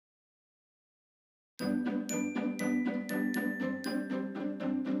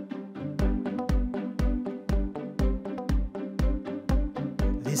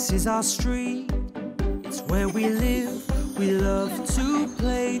This is our street, it's where we live. We love to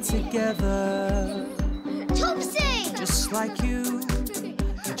play together. Topsy! Just like you,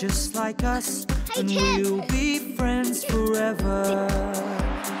 just like us, Hey, and Tim. we'll be friends forever.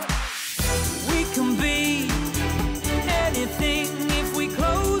 We can be anything if we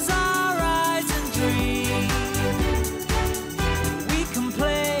close our eyes and dream. We can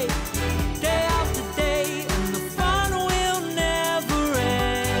play day after day, and the fun will never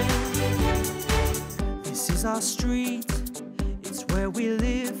end. This is our street, it's where we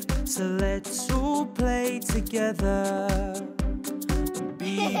live, so let's all play together.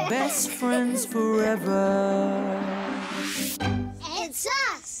 Be best friends forever. It's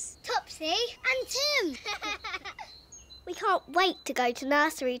us, Topsy and Tim. We can't wait to go to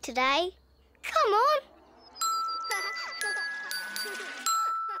nursery today. Come on.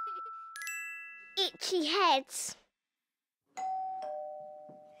 Itchy heads.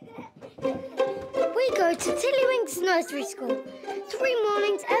 We go to Tiddlywinks Nursery School 3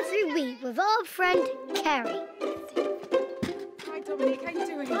 mornings every week with our friend Kerry. Hi Dominique, how you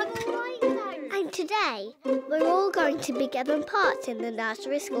doing? I'm all right, thanks. And today, we're all going to be given parts in the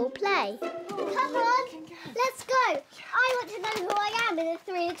nursery school play. Come on, let's go. I want to know who I am in the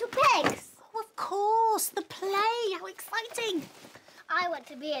Three Little Pigs. Oh, of course, the play. How exciting. I want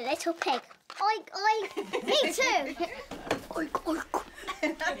to be a little pig. Oink, oink. Me too. Oink, oink.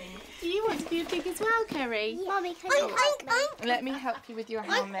 Do you want to be a pig as well, Kerry? Mummy, can you help me? Let me help you with your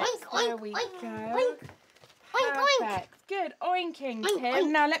helmet. oink, There oink, we oink, go. oink. Oink, oink. Perfect. Good. Oinking, Oink, Tim.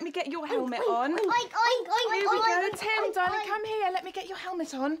 oink. Now let me get your helmet on. Oink, oink, oink, Here we go, oink, Tim, oink, darling. oink. Come here. Let me get your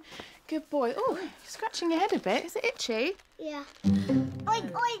helmet on. Good boy. Oh, you're scratching your head a bit. Is it itchy? Yeah.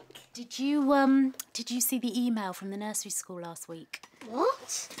 Oink, oink. Did you see the email from the nursery school last week?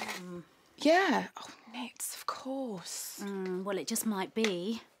 What? Yeah. Oh, nits, of course. Well, it just might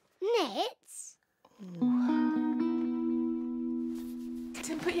be. Nits?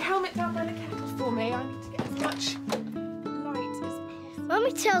 Tim, put your helmet down by the kettle for me. I need to get as much light as possible.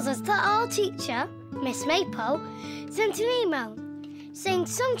 Mummy tells us that our teacher, Miss Maple, sent an email saying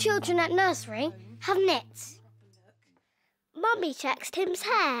some children at nursery have nits. Mummy checks Tim's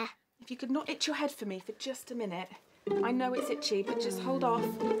hair. If you could not itch your head for me for just a minute. I know it's itchy, but just hold off.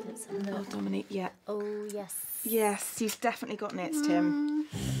 Let's have a Oh, look. Dominique, yeah. Oh, yes. Yes, you've definitely got nits, Tim.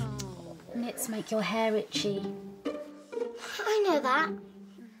 Nits make your hair itchy. I know that.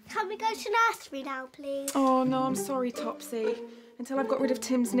 Can we go to nursery now, please? Oh, no, I'm sorry, Topsy. Until I've got rid of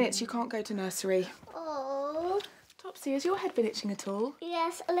Tim's nits, you can't go to nursery. Oh, Topsy, has your head been itching at all?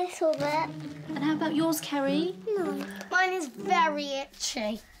 yes, a little bit. And how about yours, Kerry? No, mine is very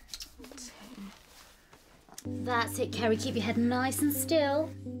itchy. That's it, Kerry. Keep your head nice and still.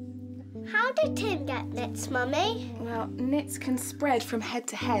 How did Tim get nits, Mummy? Well, nits can spread from head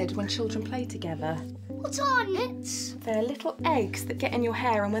to head when children play together. What are nits? They're little eggs that get in your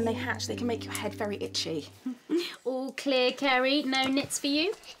hair, and when they hatch, they can make your head very itchy. All clear, Kerry. No nits for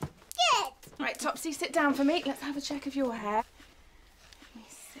you? Yes. Right, Topsy, sit down for me. Let's have a check of your hair. Let me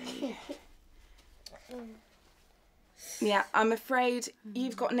see. Yeah, I'm afraid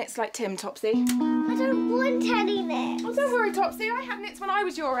you've got nits like Tim, Topsy. I don't want any nits. Oh, don't worry, Topsy. I had nits when I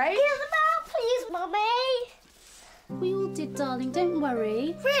was your age. Give them out, please, Mummy. We all did, darling. Don't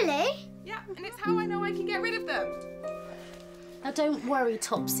worry. Really? Yeah, and it's how I know I can get rid of them. Now, don't worry,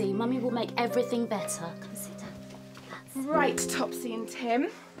 Topsy. Mummy will make everything better. Come sit down. Right, Topsy and Tim.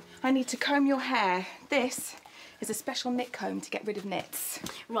 I need to comb your hair. This is a special nit comb to get rid of nits.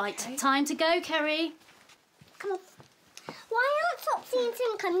 Right, time to go, Kerry. Come on. Why aren't Topsy and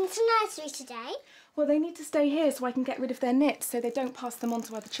Tim coming to nursery today? Well, they need to stay here so I can get rid of their nits so they don't pass them on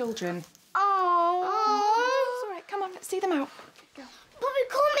to other children. Oh. It's all right, come on, let's see them out. But we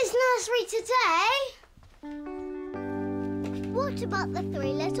can't miss nursery today. What about the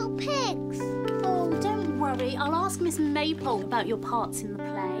Three Little Pigs? Oh, don't worry. I'll ask Miss Maple about your parts in the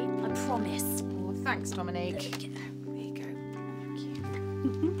play. I promise. Oh, thanks, Dominique. There you go. Thank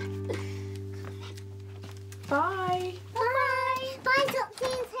you. Bye. Bye. Bye, Topsy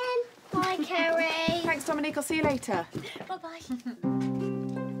and Tim. Bye, Kerry. Thanks, Dominique. I'll see you later. Bye-bye.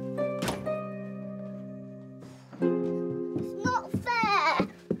 It's not fair.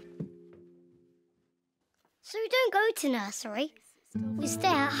 So we don't go to nursery. We stay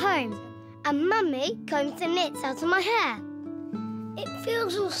at home. And Mummy combs the nits out of my hair. It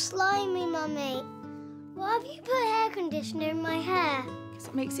feels all slimy, Mummy. Why have you put hair conditioner in my hair? Because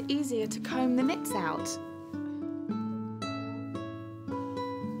it makes it easier to comb the nits out.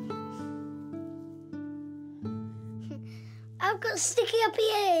 I've got sticky up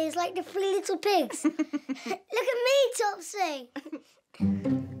ears like the 3 little pigs. Look at me, Topsy.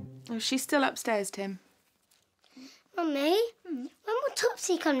 Oh, she's still upstairs, Tim. Mummy, when will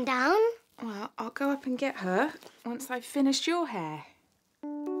Topsy come down? Well, I'll go up and get her once I've finished your hair.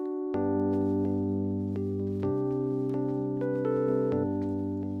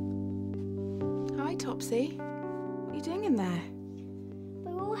 Hi, Topsy. What are you doing in there?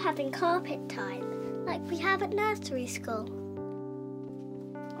 We're all having carpet time, like we have at nursery school.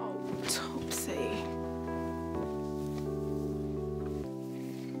 Oh, Topsy.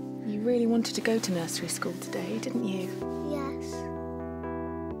 You really wanted to go to nursery school today, didn't you? Yes.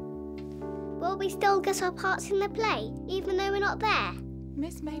 Will we still get our parts in the play, even though we're not there?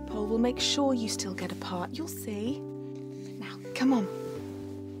 Miss Maypole will make sure you still get a part. You'll see. Now, come on.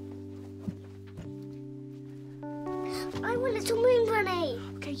 I want Little Moon Bunny.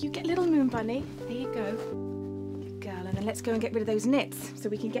 Okay, you get Little Moon Bunny. There you go. Good girl. And then let's go and get rid of those nits so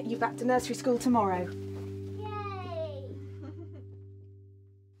we can get you back to nursery school tomorrow. Yay!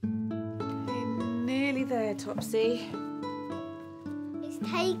 We're nearly there, Topsy. It's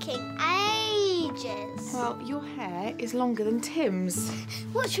taking ages. Well, your hair is longer than Tim's.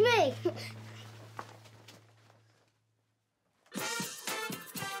 Watch me.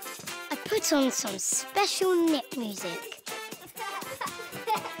 I put on some special knit music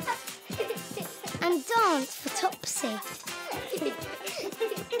and dance for Topsy.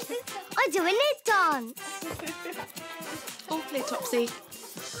 I do a knit dance. All clear, Topsy.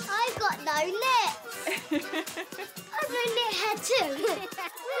 I've got no knit. I've no knit hair too.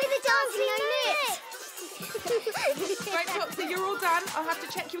 With a dancing no knit. Right, Topsy, you're all done. I'll have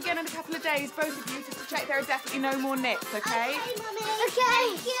to check you again in a couple of days, both of you, just to check there are definitely no more nits, okay? Okay, Mummy.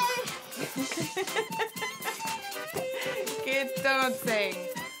 Okay. Thank you. Good dancing.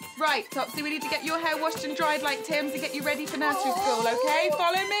 Right, Topsy, we need to get your hair washed and dried like Tim's and get you ready for nursery school, okay?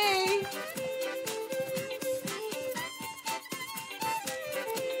 Follow me.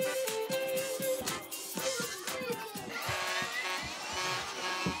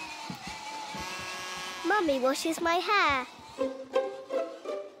 Mummy washes my hair.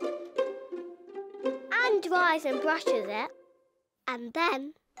 And dries and brushes it. And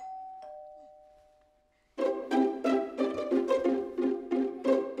then...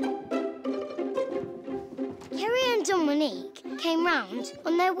 Kerry and Dominique came round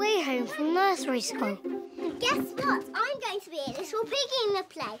on their way home from nursery school. Guess what? I'm going to be a little piggy in the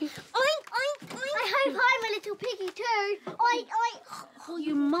play. Oink, oink, oink. I hope I'm a little piggy too. Oink, oink. Oh,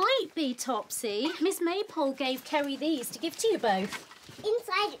 you might be, Topsy. Miss Maypole gave Kerry these to give to you both.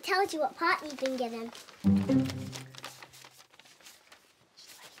 Inside it tells you what part you've been given.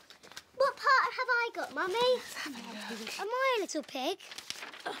 What part have I got, Mummy? Let's have a look. Am I a little pig?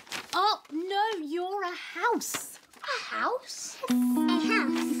 Oh, no, you're a house. A house? A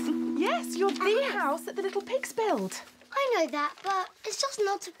house? Yes, you're the house that the little pigs build. I know that, but it's just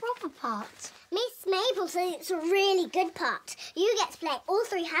not a proper part. Miss Maple says it's a really good part. You get to play all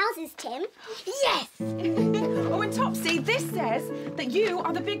 3 houses, Tim. Yes! Oh, and Topsy, this says that you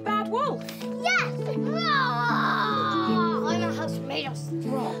are the big bad wolf. Yes! Oh, I'm a house made of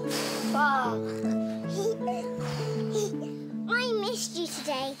straw. I missed you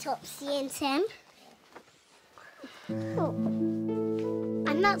today, Topsy and Tim. Oh.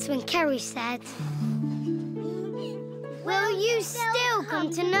 And that's when Kerry said... Will you still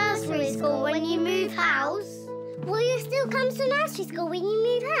come to nursery school when you move house? Will you still come to nursery school when you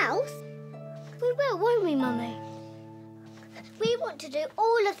move house? We will, won't we, Mummy? We want to do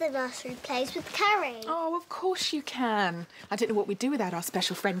all of the nursery plays with Kerry. Oh, of course you can. I don't know what we'd do without our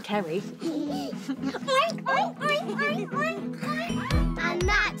special friend Kerry. Oink, oink, oink, oink, oink, oink. And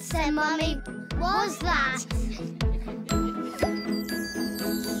that, said Mummy, was that.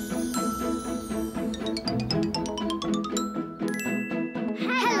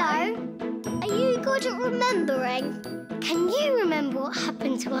 Hello. Are you good at remembering? Can you remember what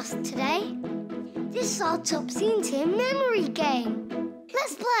happened to us today? This is our Topsy and Tim memory game.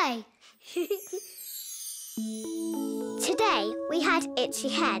 Let's play. Today we had itchy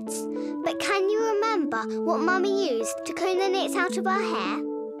heads, but can you remember what Mummy used to comb the nits out of our hair?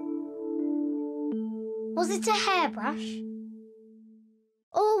 Was it a hairbrush?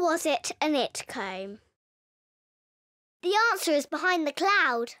 Or was it a knit comb? The answer is behind the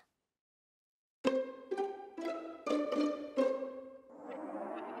cloud.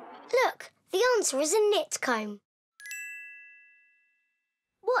 Look, the answer is a knit comb.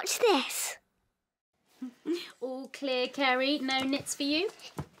 Watch this. All clear, Kerry. No nits for you?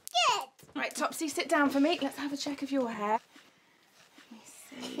 Good. Right, Topsy, sit down for me. Let's have a check of your hair. Let me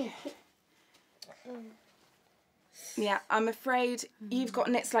see. Yeah, I'm afraid you've got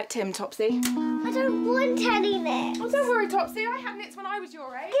nits like Tim, Topsy. I don't want any nits. Oh, don't worry, Topsy. I had nits when I was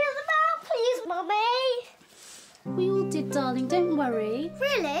your age. Give them out, please, Mummy. We all did, darling, don't worry.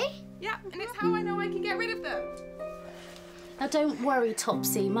 Really? Yeah, and it's how I know I can get rid of them. Now don't worry,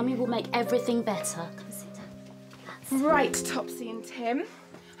 Topsy. Mummy will make everything better. Come sit down. That's Right, Topsy and Tim.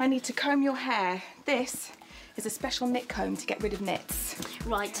 I need to comb your hair. This is a special nit comb to get rid of nits.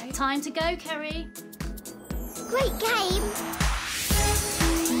 right. Time to go, Kerry. Great game.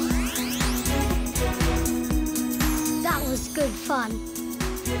 That was good fun.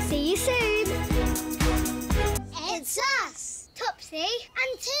 See you soon. It's us, Topsy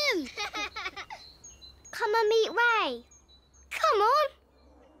and Tim. Come and meet Ray. Come on.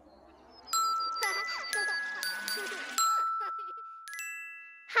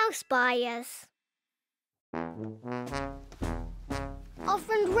 House buyers. Our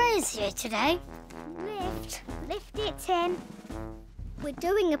friend Ray's here today. Lift it, Tim. We're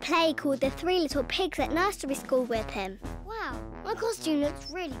doing a play called The Three Little Pigs at nursery school with him. Wow, my costume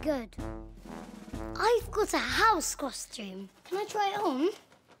looks really good. I've got a house costume. Can I try it on?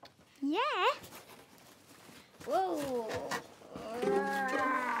 Yeah. Whoa.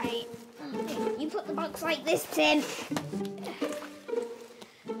 Right. You put the box like this, Tim.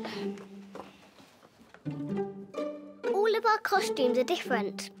 All of our costumes are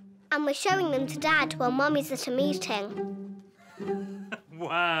different, and we're showing them to Dad while Mummy's at a meeting.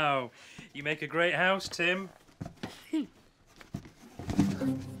 Wow, you make a great house, Tim.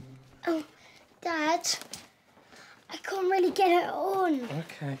 Oh, Dad, I can't really get it on.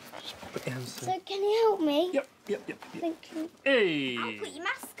 Okay, just put your hands So can you help me? Yep. Thank you. Hey! Put your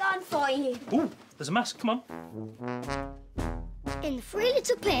mask on for you. Ooh, there's a mask, come on. In Three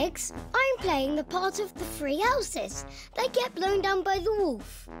Little Pigs, I'm playing the part of the three houses. They get blown down by the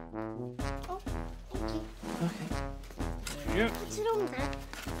wolf. Oh, thank you. Okay. Yeah. Put it on, Dad.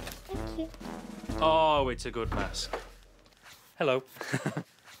 Thank you. Oh, it's a good mask. Hello.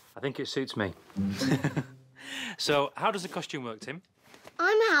 I think it suits me. So, how does the costume work, Tim?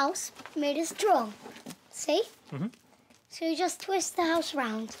 I'm a house made of straw. See? Mm-hmm. So you just twist the house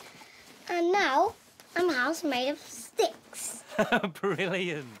round. And now I'm a house made of sticks.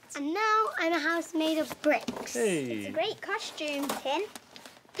 Brilliant. And now I'm a house made of bricks. Hey. It's a great costume, Tim.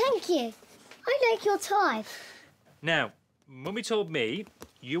 Thank you. I like your tie. Now, Mummy told me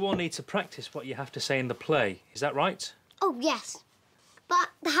you all need to practice what you have to say in the play. Is that right? Oh, yes. But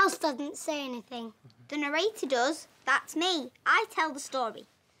the house doesn't say anything. The narrator does. That's me. I tell the story.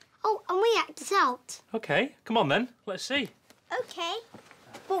 Oh, and we act it out. Okay, come on then. Let's see. Okay.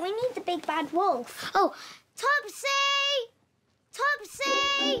 But we need the big bad wolf. Oh, Topsy!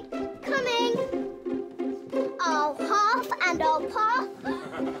 Topsy! Coming. I'll huff and I'll puff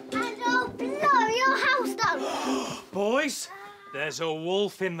and I'll blow your house down. Boys, there's a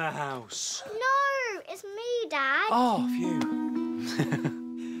wolf in the house. No, it's me, Dad. Oh,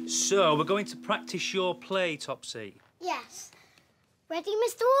 phew. So, we're going to practice your play, Topsy. Yes. Ready,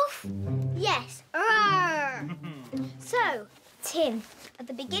 Mr. Wolf? Yes. Arr! So, Tim, at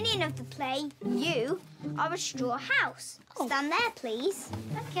the beginning of the play, you are a straw house. Stand there, please.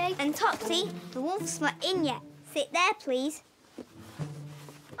 Okay. And Topsy, the wolf's not in yet. Sit there, please.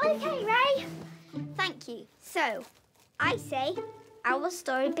 Okay, Ray. Thank you. So, I say, our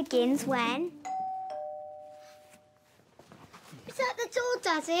story begins when... It's at the door,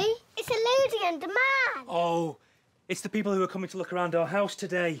 Daddy. It's a lady and a man. Oh, it's the people who are coming to look around our house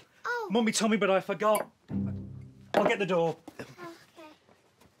today. Oh. Mummy told me, but I forgot. I'll get the door.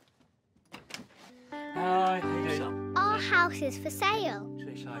 Hi, how you doing? Our house is for sale.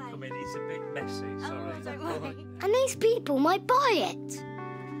 Trish, I come in. It's a bit messy, sorry. don't worry. And these people might buy it.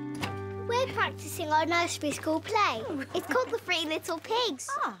 We're practicing our nursery school play. It's called The Three Little Pigs.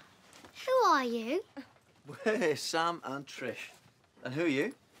 Who are you? We're Sam and Trish. And who are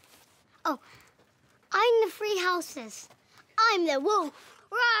you? Oh, I'm the three houses. I'm the wolf.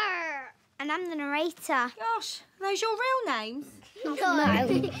 Roar! And I'm the narrator. Gosh, are those your real names? No.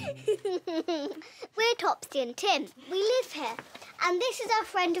 We're Topsy and Tim. We live here. And this is our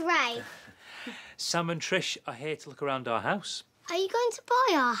friend Ray. Sam and Trish are here to look around our house. Are you going to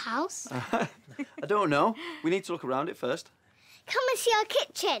buy our house? I don't know. We need to look around it first. Come and see our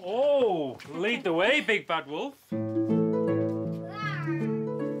kitchen. Oh, lead the way, big bad wolf.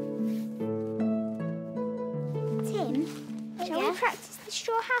 Tim, shall we practice the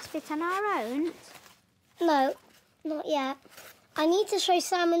straw house bit on our own? No, not yet. I need to show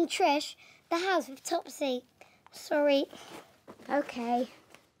Sam and Trish the house with Topsy. Sorry. Okay.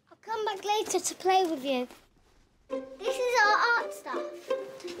 I'll come back later to play with you. This is our art stuff.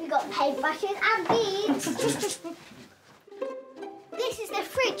 We've got paintbrushes and beads.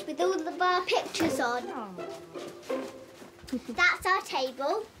 fridge with all of our pictures on. That's our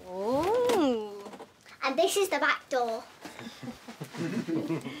table. Oh. And this is the back door.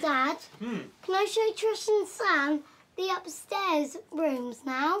 Dad, can I show Trish and Sam the upstairs rooms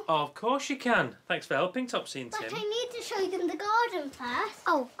now? Oh, of course you can. Thanks for helping, Topsy and Tim. But I need to show them the garden first.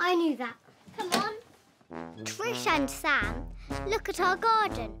 Oh, I knew that. Come on. Trish and Sam look at our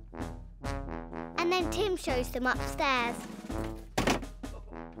garden. And then Tim shows them upstairs.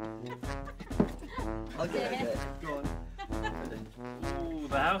 I'll get it. Go on. Ooh,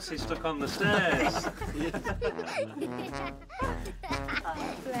 the house is stuck on the stairs.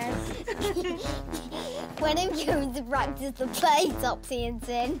 When are you going to practice the play, Topsy and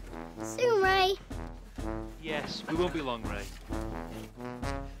Tim? Soon, Ray. Yes, we won't be long, Ray.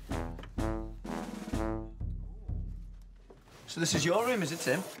 So this is your room, is it,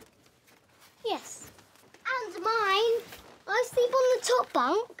 Tim? Yes. And mine. I sleep on the top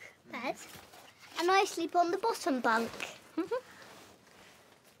bunk, bed, and I sleep on the bottom bunk.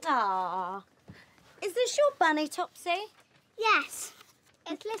 Ah. Is this your bunny, Topsy? Yes.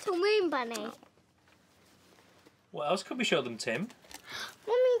 It's Little Moon Bunny. What else could we show them, Tim?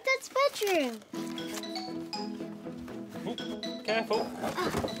 Mummy, Dad's bedroom. Ooh, careful.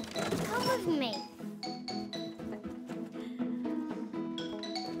 Come with me.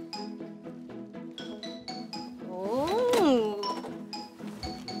 Oh.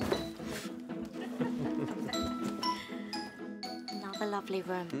 Another lovely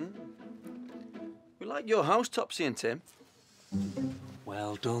room. We like your house, Topsy and Tim.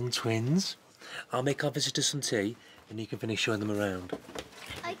 Well done, twins. I'll make our visitors some tea and you can finish showing them around.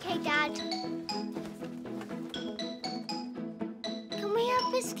 Okay, Dad. Can we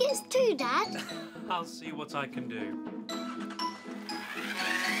have biscuits too, Dad? I'll see what I can do.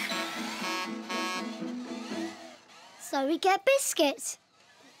 So we get biscuits.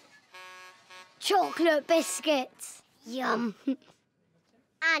 Chocolate biscuits. Yum.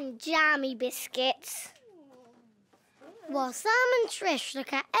 And jammy biscuits. While Sam and Trish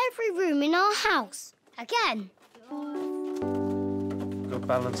look at every room in our house. Again. Good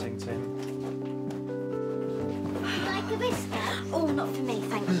balancing, Tim. Like a biscuit? Oh, not for me,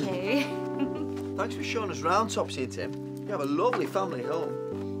 thank you. Thanks for showing us round, Topsy and Tim. You have a lovely family home.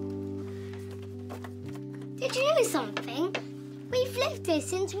 Did you know something? We flipped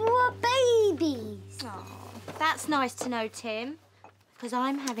this into our babies. Oh, that's nice to know, Tim, because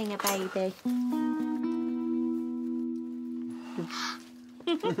I'm having a baby.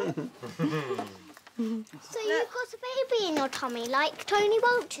 So you've got a baby in your tummy like Tony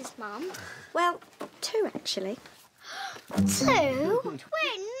Welch's mum? Well, 2 actually. 2?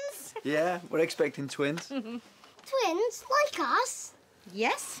 Twins? Yeah, we're expecting twins. Twins like us?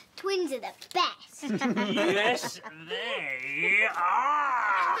 Yes. Twins are the best. Yes, they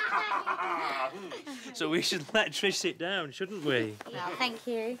are! So we should let Trish sit down, shouldn't we? Well, thank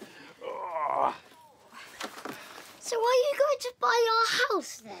you. So are you going to buy our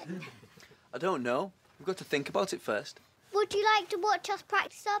house then? I don't know. We've got to think about it first. Would you like to watch us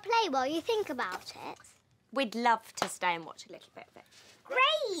practice our play while you think about it? We'd love to stay and watch a little bit of it.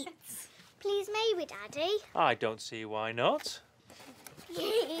 Great! Please, may we, Daddy? I don't see why not.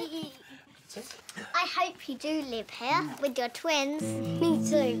 I hope you do live here with your twins. Me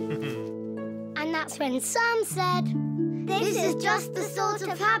too. And that's when Sam said, "This is just the sort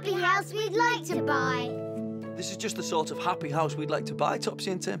of happy house we'd like to buy." This is just the sort of happy house we'd like to buy,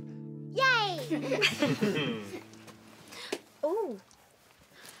 Topsy and Tim. Yay! Oh.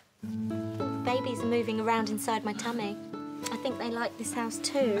 Babies are moving around inside my tummy. I think they like this house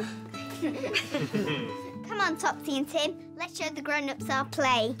too. Come on, Topsy and Tim. Let's show the grown-ups our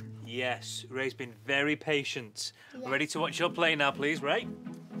play. Yes, Ray's been very patient. We're ready to watch your play now, please, Ray.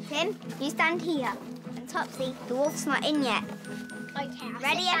 Tim, you stand here. And Topsy, the wolf's not in yet. Okay,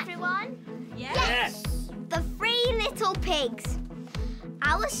 ready, everyone? Yes! The 3 Little Pigs.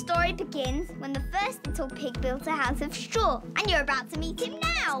 Our story begins when the first little pig built a house of straw, and you're about to meet him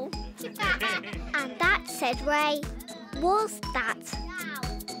now. And that, said Ray, was that.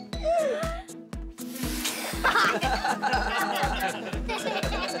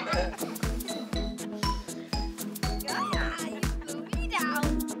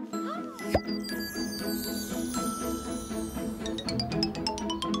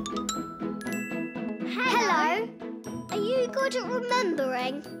 Hello. Are you good at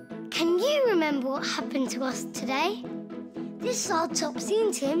remembering? Can you remember what happened to us today? This is our Topsy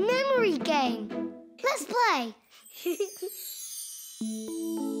and Tim memory game. Let's play.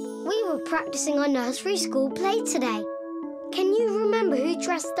 We were practicing our nursery school play today. Can you remember who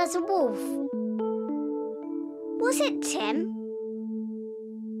dressed as a wolf? Was it Tim?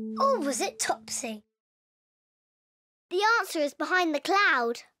 Or was it Topsy? The answer is behind the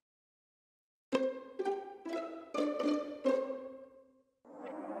cloud.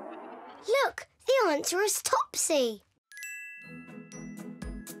 Look, the answer is Topsy.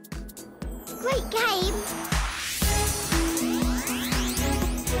 Great game.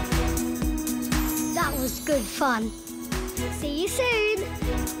 That was good fun. See you soon.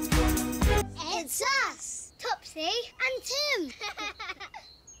 It's us, Topsy and Tim.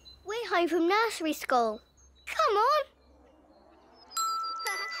 We're home from nursery school. Come on.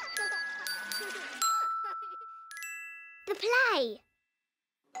 The play.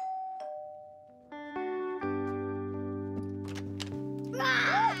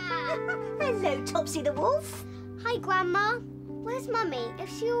 Hello, Topsy the wolf. Hi, Grandma. Where's Mummy? Is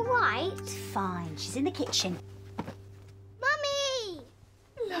she all right? Fine, she's in the kitchen. Mummy!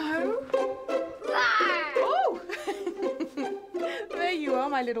 Hello. Oh! There you are,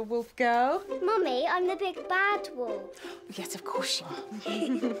 my little wolf girl. Mummy, I'm the big bad wolf. Yes, of course you are.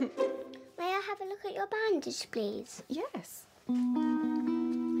 May I have a look at your bandage, please? Yes.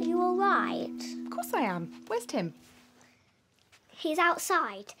 Are you all right? Of course I am. Where's Tim? He's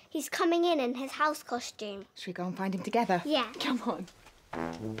outside. He's coming in his house costume. Should we go and find him together? Yeah. Come on.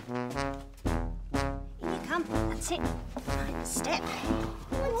 Here you come. That's it. Right, step.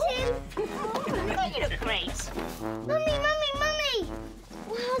 Come on, Tim. Oh, you look great. Mummy!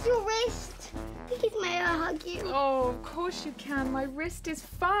 How's your wrist? Please, may I hug you? Oh, of course you can. My wrist is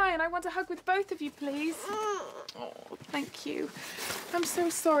fine. I want a hug with both of you, please. Oh, thank you. I'm so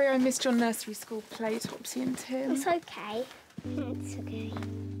sorry I missed your nursery school play, Topsy and Tim. It's okay. It's okay.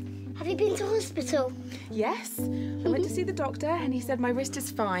 Have you been to hospital? Yes. I went to see the doctor and he said my wrist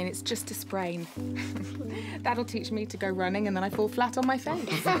is fine. It's just a sprain. That'll teach me to go running and then I fall flat on my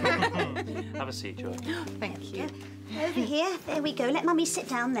face. Have a seat, Joy. Thank you. Over here. There we go. Let Mummy sit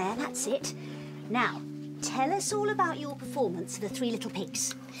down there. That's it. Now, tell us all about your performance of the Three Little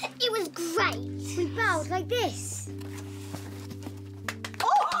Pigs. It was great. We bowed like this.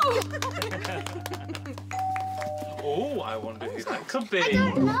 Oh! Oh, I wonder who that could be. I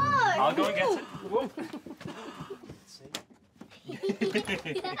don't know. I'll go and get it. Whoa.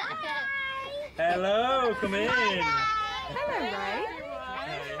 Hello, come in. Hello, Ray.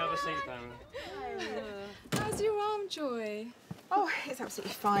 Hey, have a seat, Pamela. How's your arm, Joy? Oh, it's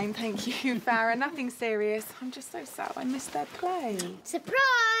absolutely fine, thank you, Farah. Nothing serious. I'm just so sad I missed their play.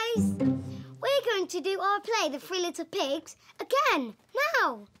 Surprise! We're going to do our play, The Three Little Pigs, again,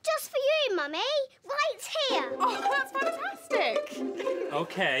 now. Just for you, Mummy. Right here. Oh, that's fantastic.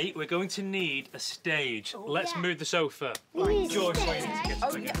 Okay, we're going to need a stage. Let's move the sofa. Right, Joy, so you need to get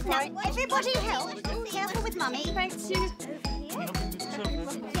Oh, together. yeah, right. Everybody help. Careful with Mummy. Thank you.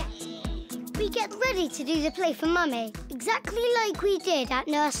 We get ready to do the play for Mummy, exactly like we did at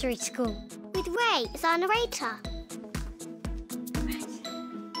nursery school, with Ray as our narrator.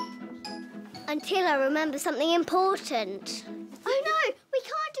 Until I remember something important. Oh no, we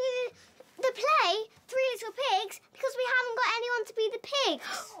can't do the play, Three Little Pigs, because we haven't got anyone to be the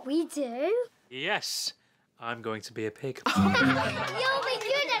pigs. We do. Yes, I'm going to be a pig. You'll be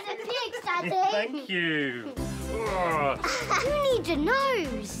good as a pig, Daddy. Thank you. You need a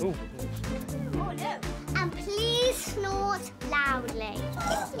nose. Ooh. Oh no. And please snort loudly.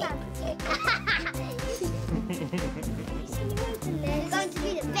 You're going to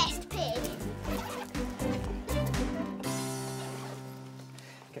be the best pig.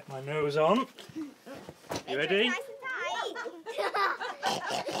 Get my nose on. You ready? Nice and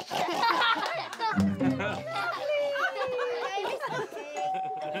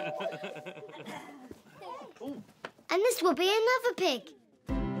And this will be another pig.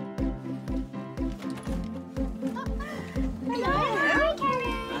 Hello,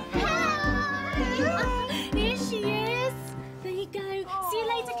 Kerry. Hello. Here she is. There you go. See you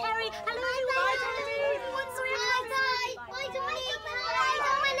later, Kerry. Hello. Bye, Dominique. Bye,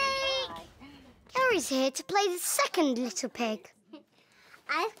 Dominique. Kerry's here to play the second little pig.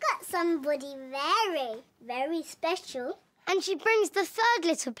 I've got somebody very, very special. And she brings the third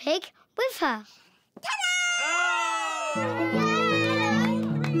little pig with her. Now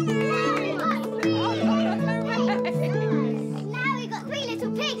we've got three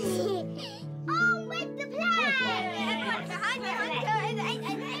little pigs. On with the play!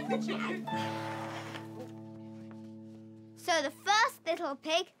 So the first little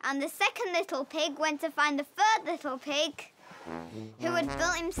pig and the second little pig went to find the third little pig who had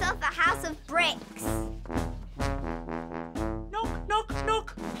built himself a house of bricks. Knock, knock,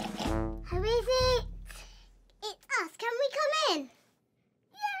 knock. Who is it? It's us. Can we come in?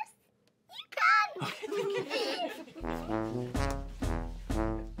 Yes, you can.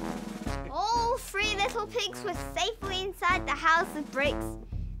 pigs were safely inside the house of bricks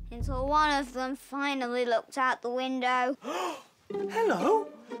until one of them finally looked out the window. Hello?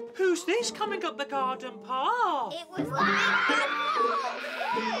 Who's this coming up the garden path? It was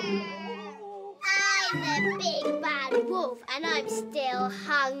I'm the big bad wolf and I'm still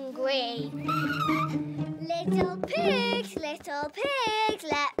hungry. Little pigs, let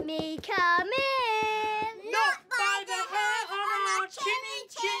me come in. Not by the hair on our chinny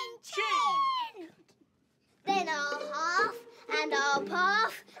chin chin. Then I'll huff and I'll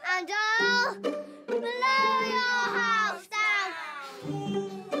puff and I'll blow your house down.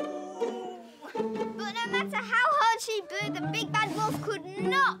 But no matter how hard she blew, the big bad wolf could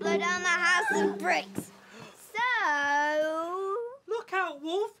not blow down the house of bricks. So... Look out,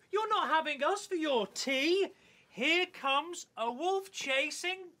 Wolf. You're not having us for your tea. Here comes a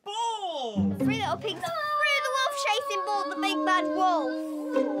wolf-chasing ball. Three little pigs threw the wolf-chasing ball at the big bad wolf.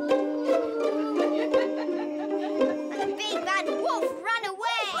 And the big bad wolf ran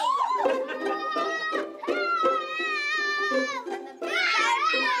away. And the big bad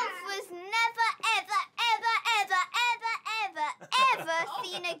wolf was never, ever, ever, ever, ever, ever, ever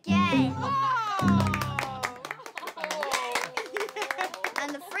seen again. And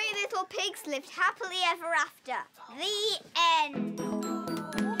the three little pigs lived happily ever after. The end.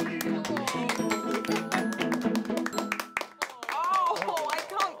 Oh, I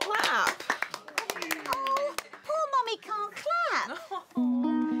can't clap. Oh, poor Mummy can't clap.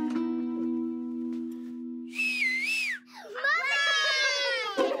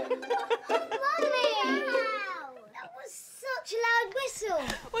 Mummy! That was such a loud whistle.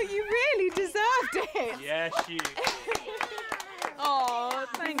 Well, you really deserved it. Yes, you. Oh,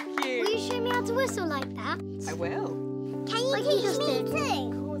 thank you. Will you show me how to whistle like that? I will. Can you Like teach you just me did. too?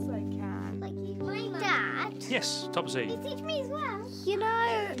 Of course I can. Like you, Dad? Yes, Topsy. Can you teach me as well? You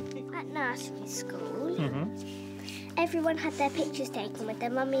know, at nursery school, Everyone had their pictures taken with their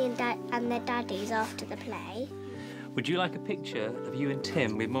mummy and dad and their daddies after the play. Would you like a picture of you and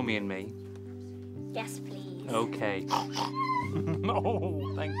Tim with Mummy and me? Yes, please. Okay.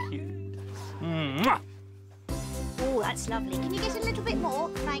 Oh, thank you. Mwah! Oh, that's lovely. Can you get a little bit more?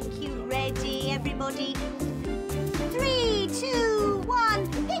 Thank you. Ready, everybody? 3, 2,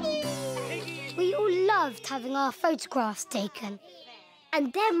 1. Piggy! we all loved having our photographs taken.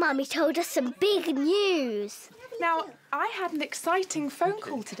 And then Mummy told us some big news. Now, I had an exciting phone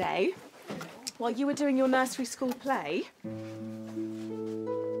call today while you were doing your nursery school play.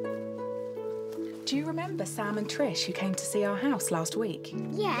 Do you remember Sam and Trish who came to see our house last week?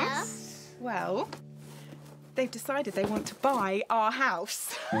 Yes. Well, they've decided they want to buy our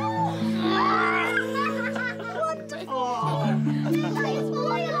house.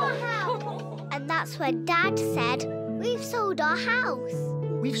 And that's when Dad said, we've sold our house.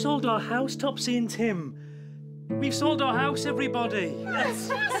 We've sold our house, Topsy and Tim. We've sold our house, everybody. Yes.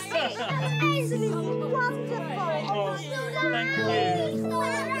 Oh, thank you.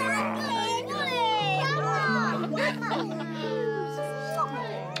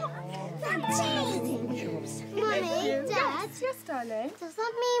 Mummy, Dad, Yes, darling. Does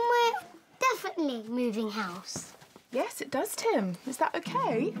that mean we're definitely moving house? Yes, it does, Tim. Is that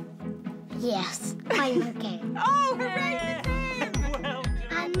okay? Yes, I'm okay. Oh, hooray for Tim! Well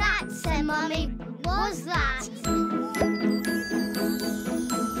and that, said Mummy, was that.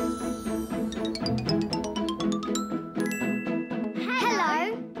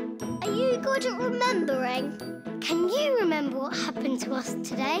 Hello. Are you good at remembering? Can you remember what happened to us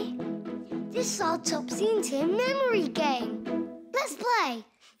today? This is our Topsy and Tim memory game. Let's play.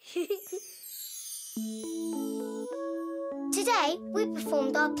 Today, we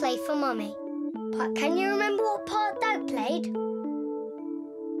performed our play for Mummy. But can you remember what part Dad played?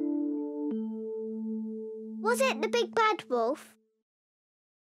 Was it the big bad wolf?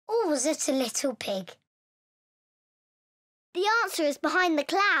 Or was it a little pig? The answer is behind the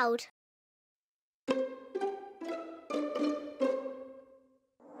cloud.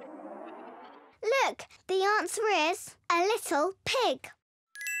 Look, the answer is a little pig.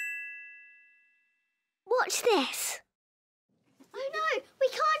 Watch this. Oh no, we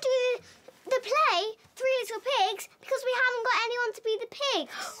can't do the play, Three Little Pigs, because we haven't got anyone to be the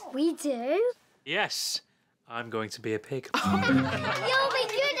pigs. We do. Yes, I'm going to be a pig. You'll be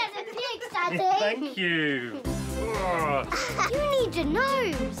good as a pig, Daddy. Thank you. Oh. You need a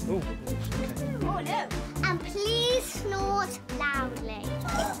nose. Oh, Oh no. And please snort loudly. You're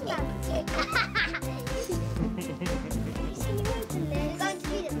going to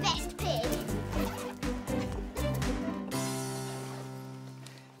be the best pig.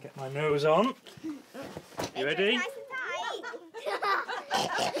 get my nose on. You ready? Nice and tight.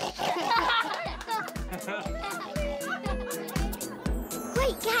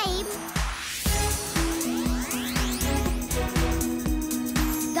 Great game.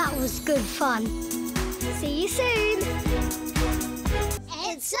 That was good fun. See you soon.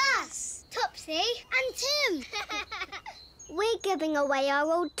 It's us, Topsy and Tim. We're giving away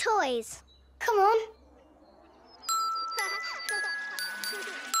our old toys. Come on.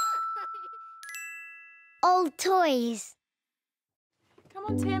 Old toys. Come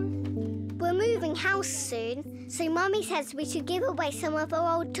on, Tim. We're moving house soon, so Mummy says we should give away some of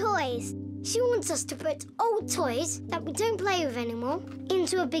our old toys. She wants us to put old toys that we don't play with anymore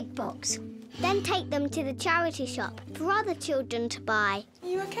into a big box. Then take them to the charity shop for other children to buy. Are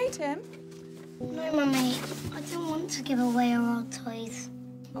you okay, Tim? No, Mummy. I don't want to give away our old toys.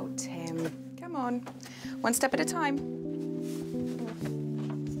 Oh, Tim. Come on. One step at a time.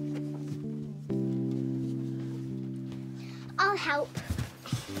 I'll help.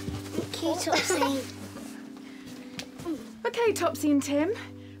 Thank you, Topsy. OK, Topsy and Tim.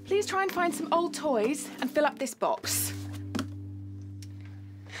 Please try and find some old toys and fill up this box.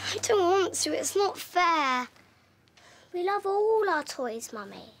 I don't want to. It's not fair. We love all our toys,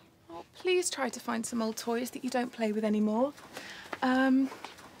 Mummy. Oh, please try to find some old toys that you don't play with anymore. You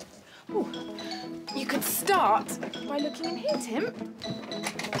could start by looking in here, Tim.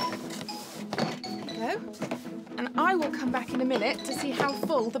 There you go. And I will come back in a minute to see how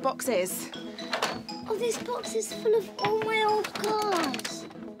full the box is. Oh, this box is full of all my old cars.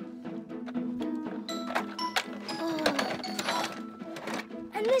 Oh.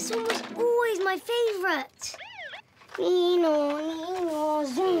 And this one was always my favourite.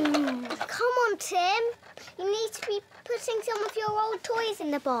 Come on, Tim. You need to be putting some of your old toys in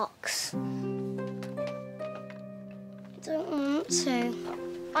the box. I don't want to.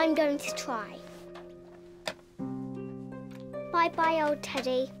 I'm going to try. Bye-bye, old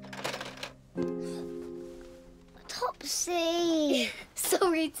Teddy. Topsy.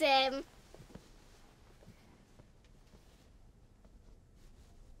 Sorry, Tim.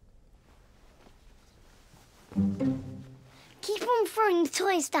 Keep on throwing the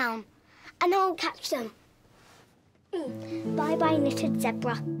toys down, and I'll catch them. Bye-bye, knitted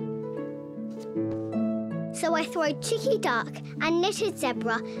zebra. So I throw Chicky Duck and knitted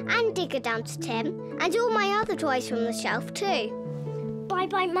zebra and Digger down to Tim, and all my other toys from the shelf too.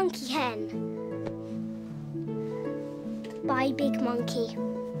 Bye-bye, monkey hen. Bye, big monkey.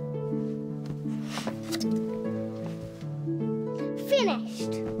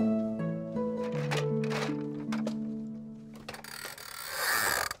 Finished.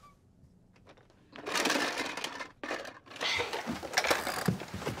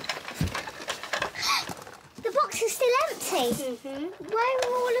 The box is still empty. Where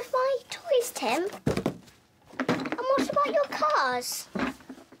are all of my toys, Tim? And what about your cars?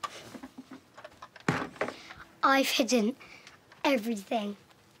 I've hidden everything,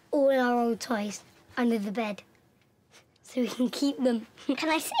 all our old toys, under the bed, so we can keep them. Can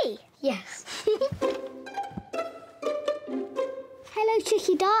I see? Yes. Hello,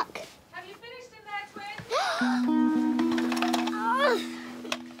 Chicky Duck. Have you finished in there, twin?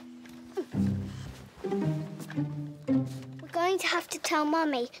 We're going to have to tell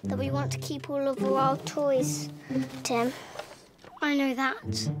Mummy that we want to keep all of our old toys, Tim. I know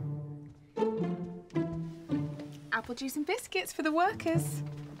that. Apple juice and biscuits for the workers.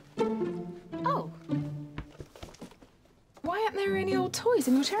 Oh. Why aren't there any old toys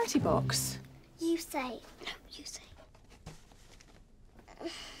in your charity box? You say. No, you say.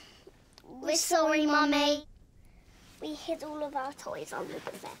 We're sorry, Mummy. We hid all of our toys under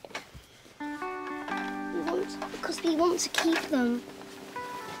the bed. Because we want to keep them.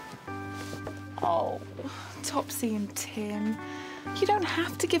 Oh, Topsy and Tim. You don't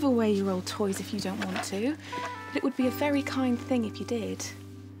have to give away your old toys if you don't want to. But it would be a very kind thing if you did.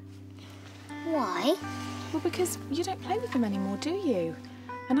 Why? Well, because you don't play with them anymore, do you?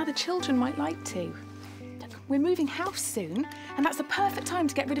 And other children might like to. We're moving house soon, and that's the perfect time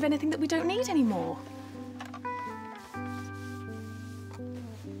to get rid of anything that we don't need anymore.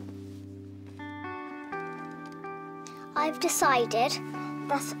 I've decided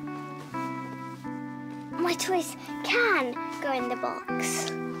that my toys can go in the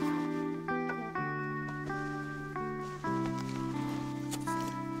box.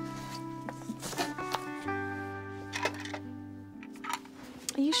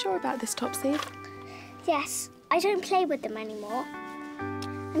 Are you sure about this, Topsy? Yes, I don't play with them anymore.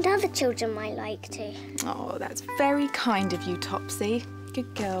 And other children might like to. Oh, that's very kind of you, Topsy.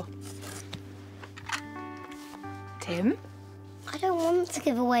 Good girl. Tim? I don't want to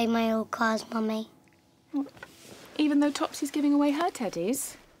give away my old cars, Mummy. Even though Topsy's giving away her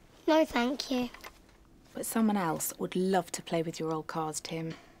teddies? No, thank you. But someone else would love to play with your old cars,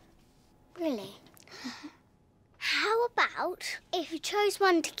 Tim. Really? How about if you chose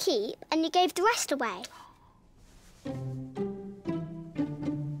one to keep and you gave the rest away?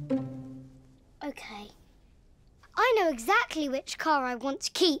 OK. I know exactly which car I want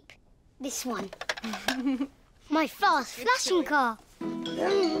to keep. This one. My fast flashing car. Well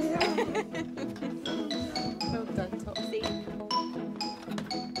done, Topsy.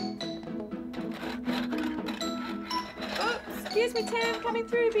 Oh, excuse me, Tim. Coming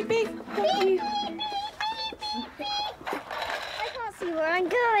through, beep, beep. Thank you. I can't see where I'm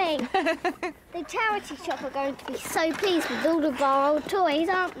going. The charity shop are going to be so pleased with all of our old toys,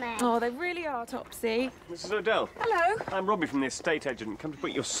 aren't they? Oh, they really are, Topsy. Mrs. O'Dell. Hello. I'm Robbie from the estate agent. Come to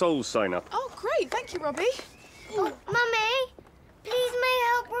put your soul sign up. Oh, great. Thank you, Robbie. Oh, Mummy, please may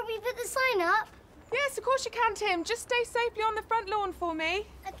I help Robbie put the sign up? Yes, of course you can, Tim. Just stay safely on the front lawn for me.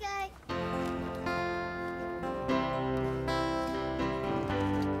 OK.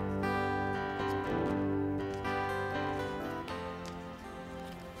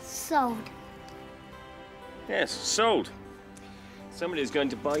 Sold. Yes, sold. Somebody's going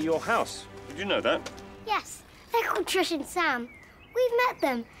to buy your house. Did you know that? Yes, they're called Trish and Sam. We've met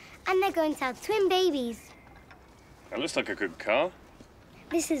them, and they're going to have twin babies. That looks like a good car.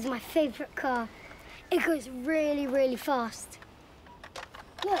 This is my favourite car. It goes really, really fast.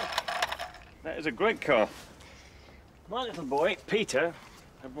 Look. That is a great car. My little boy, Peter,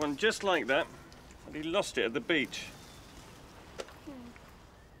 had one just like that, and he lost it at the beach.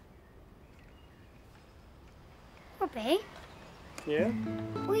 Robbie, Yeah?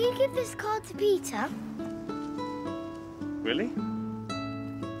 will you give this car to Peter? Really?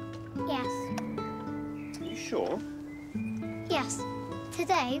 Yes. Are you sure? Yes.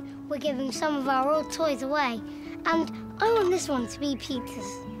 Today, we're giving some of our old toys away, and I want this one to be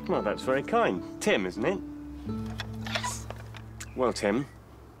Peter's. Well, that's very kind. Tim, isn't it? Yes. Well, Tim,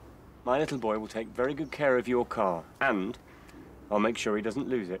 my little boy will take very good care of your car, and I'll make sure he doesn't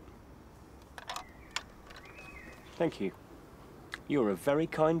lose it. Thank you. You're a very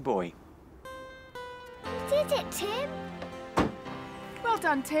kind boy. Did it, Tim? Well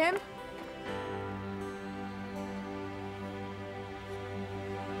done, Tim.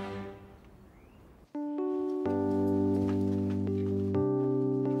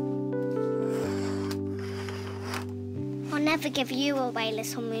 I'll never give you away,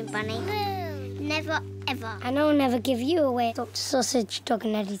 little moon bunny. Never, ever. And I'll never give you away, Dr. Sausage, Dog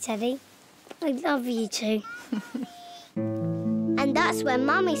and Eddie Teddy. I love you too. And that's when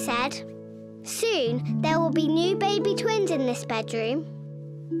Mummy said, soon there will be new baby twins in this bedroom.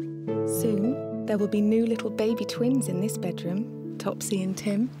 Soon, there will be new little baby twins in this bedroom, Topsy and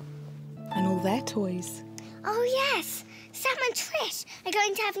Tim, and all their toys. Oh, yes. Sam and Trish are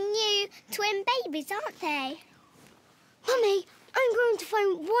going to have new twin babies, aren't they? Mummy, I'm going to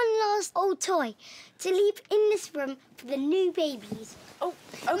find one last old toy to leave in this room for the new babies. Oh,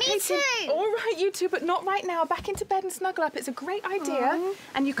 OK, Me Tim. too. All right, you two, but not right now. Back into bed and snuggle up. It's a great idea,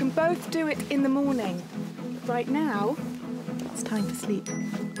 and you can both do it in the morning. Right now, it's time for sleep.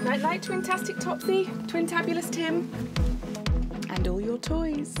 Night-night, Twin-tastic Topsy, Twin-tabulous Tim, and all your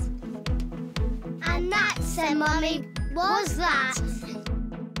toys. And that, said Mummy, was that.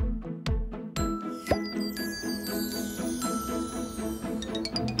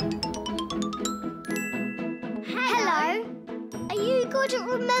 Hello. Are you good at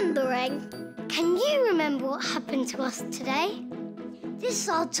remembering? Can you remember what happened to us today? This is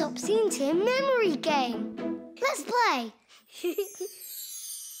our Topsy and Tim memory game. Let's play.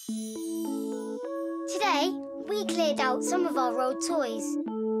 Today, we cleared out some of our old toys.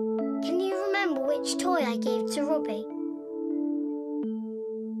 Can you remember which toy I gave to Robbie?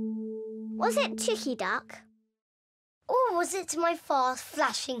 Was it Chicky Duck? Or was it my fast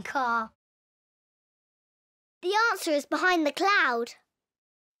flashing car? The answer is behind the cloud.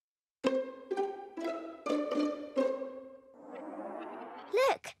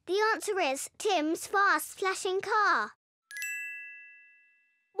 Look, the answer is Tim's fast flashing car.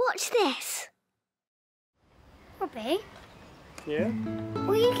 Watch this. Robbie, Yeah?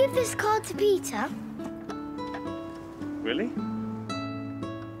 will you give this card to Peter? Really?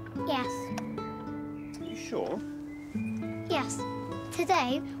 Yes. Are you sure? Yes.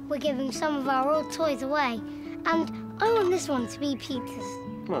 Today, we're giving some of our old toys away, and I want this one to be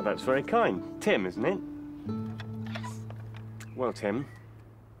Peter's. Well, that's very kind. Tim, isn't it? Yes. Well, Tim,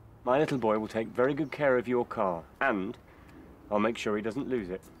 my little boy will take very good care of your car, and I'll make sure he doesn't lose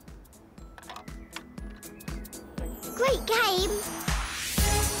it. Great game!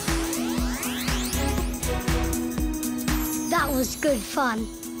 That was good fun.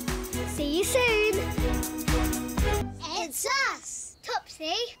 See you soon! It's us, Topsy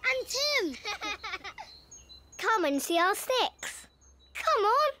and Tim. Come and see our sticks. Come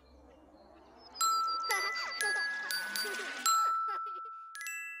on.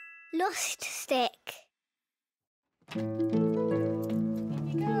 Lost stick. Here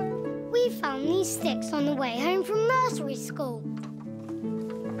you go. We found these sticks on the way home from nursery school.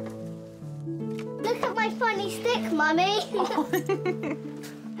 Look at my funny stick, Mummy.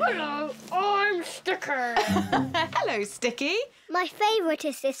 Hello, I'm Sticky. Hello, Sticky. My favourite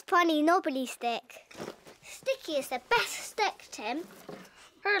is this funny knobbly stick. Sticky is the best stick, Tim.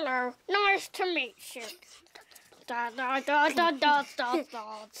 Hello, nice to meet you.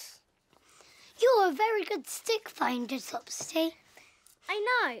 You're a very good stick finder, Topsy. I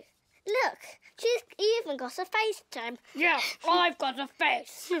know. Look, she's even got a face, Tim. Yeah, I've got a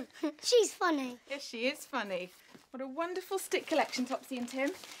face. She's funny. Yes, she is funny. What a wonderful stick collection, Topsy and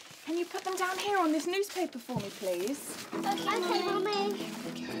Tim. Can you put them down here on this newspaper for me, please? Okay, Mummy.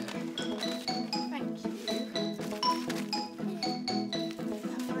 Thank you.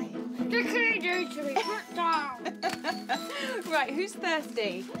 Sticky needs to be put down. Right, who's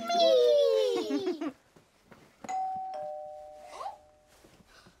thirsty? Me!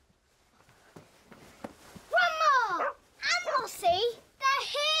 Grandma! And Mossy, they're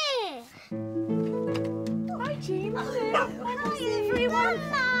here! Hi, Jean. Hi, everyone.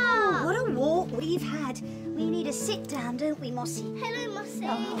 Oh, what a walk we've had. We need a sit down, don't we, Mossy? Hello, Mossy.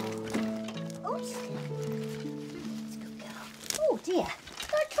 Oh. Oops. That's a good girl. Oh, dear.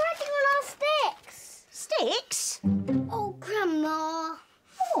 They're treading on our sticks. Sticks? Oh, Grandma.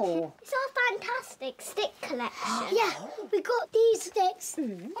 Oh. It's our fantastic stick collection. Yeah, we got these sticks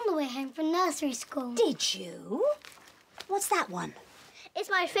on the way home from nursery school. Did you? What's that one? It's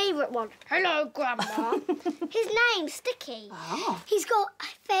my favourite one. Hello, Grandma. His name's Sticky. Oh. He's got a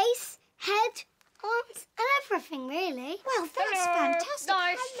face, head, arms and everything, really. Well, that's fantastic.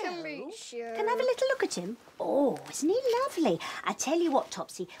 Nice Hello. to meet you. Can I have a little look at him? Oh, isn't he lovely? I tell you what,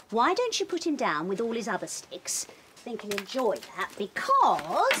 Topsy, why don't you put him down with all his other sticks? I think he'll enjoy that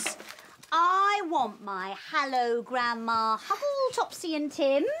because I want my Hello Grandma Hubble, Topsy and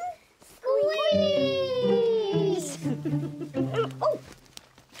Tim. Squeeze! Oh!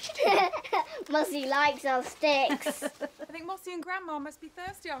 Mossy likes our sticks. I think Mossy and Grandma must be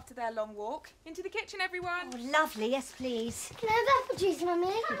thirsty after their long walk. Into the kitchen, everyone. Oh, lovely, yes, please. Can I have apple juice,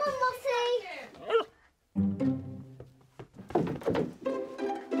 Mummy? Come on, Mossy.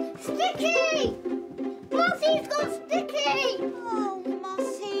 Sticky! Mossy's got Sticky! Oh,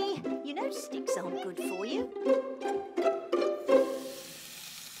 Mossy, you know sticks aren't good for you.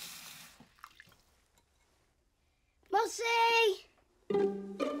 Mossy!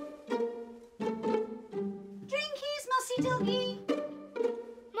 Drinkies, Mossy doggy.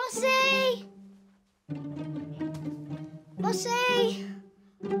 Mossy! Mossy!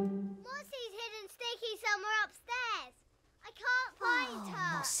 Mossy's hidden Sticky somewhere upstairs. I can't find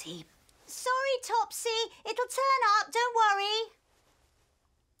her. Mossy. Sorry, Topsy. It'll turn up, don't worry.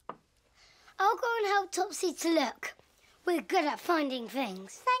 I'll go and help Topsy to look. We're good at finding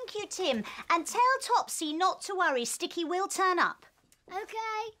things. Thank you, Tim. And tell Topsy not to worry. Sticky will turn up.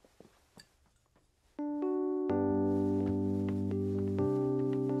 Okay.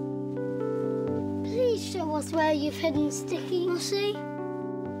 Please show us where you've hidden Sticky, Mossy.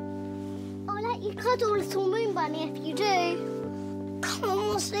 I'll let you cuddle little Moon Bunny if you do. Come on,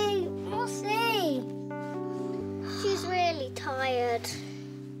 Mossy. Mossy. She's really tired.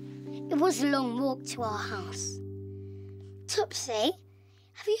 It was a long walk to our house. Topsy,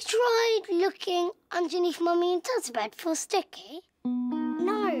 have you tried looking underneath Mummy and Dad's bed for Sticky?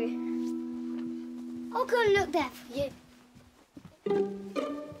 No. I'll go and look there for you.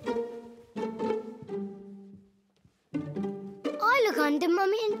 I look under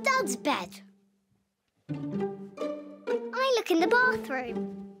Mummy and Dad's bed. I look in the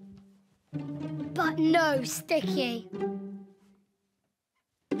bathroom. But no Sticky.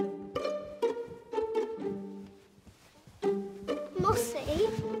 Mossy,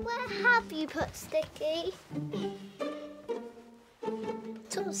 where have you put Sticky?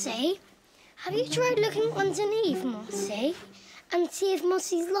 Topsy, have you tried looking underneath Mossy and see if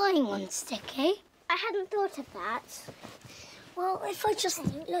Mossy's lying on Sticky? I hadn't thought of that. Well, if I just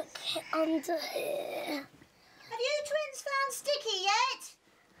look under here... Have you twins found Sticky yet?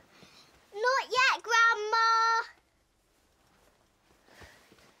 Not yet, Grandma.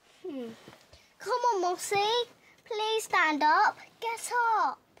 Come on, Mossy. Please stand up. Get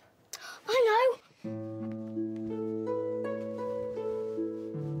up. I know.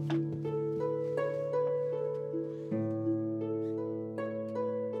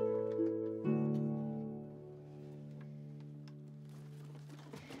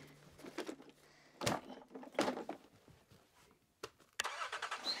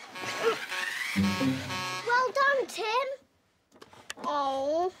 Well done, Tim.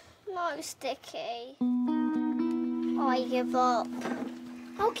 Oh, no, Sticky. I give up.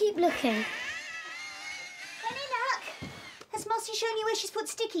 I'll keep looking. Any luck? Has Mossy shown you where she's put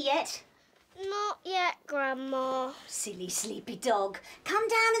Sticky yet? Not yet, Grandma. Silly sleepy dog. Come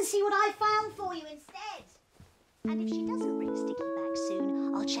down and see what I found for you instead. And if she doesn't bring Sticky back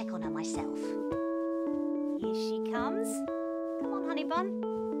soon, I'll check on her myself. Here she comes. Come on, honey bun.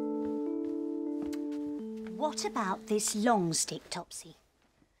 What about this long stick, Topsy?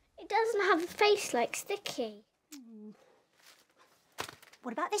 It doesn't have a face like Sticky.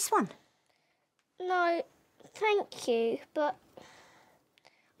 What about this one? No, thank you, but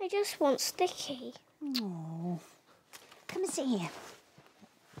I just want Sticky. Oh, come and sit here.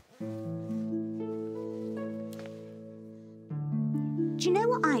 Do you know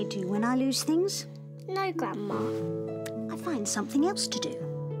what I do when I lose things? No, Grandma. I find something else to do.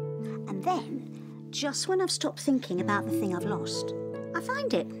 And then, just when I've stopped thinking about the thing I've lost, I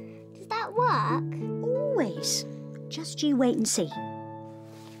find it. Does that work? Always. Just you wait and see.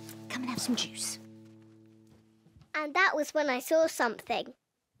 Come and have some juice. And that was when I saw something.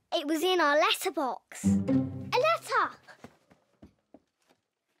 It was in our letterbox. A letter!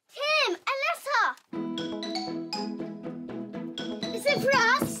 Tim, a letter! Is it for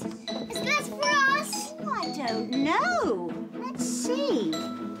us? Is this for us? Oh, I don't know. Let's see.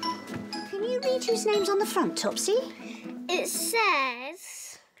 Can you read whose name's on the front, Topsy? It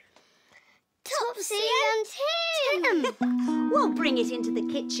says... Topsy and Tim! Well, bring it into the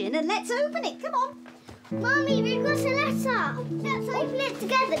kitchen and let's open it. Come on. Mummy, we've got a letter. Let's open it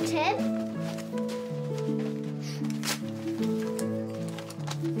together, Tim.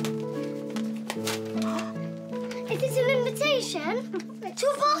 Is it an invitation to a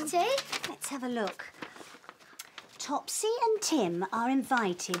party? Let's have a look. Topsy and Tim are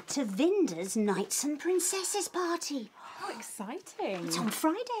invited to Vinder's Knights and Princesses party. How exciting. It's on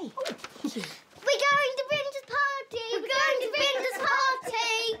Friday. Oh, We're going to Vinder's party. We're going to Vinder's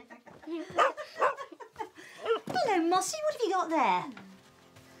party. Hello, Mossy. What have you got there?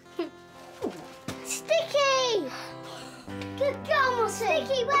 Sticky! Good girl, Mossy.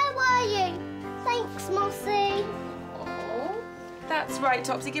 Sticky, where were you? Thanks, Mossy. Oh, that's right,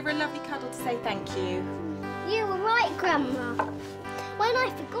 Topsy. Give her a lovely cuddle to say thank you. You were right, Grandma. When I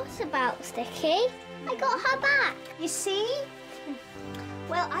forgot about Sticky, I got her back. You see?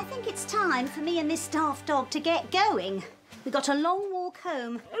 Well, I think it's time for me and this daft dog to get going. We've got a long walk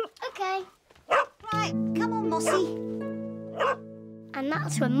home. OK. Right, come on, Mossy. And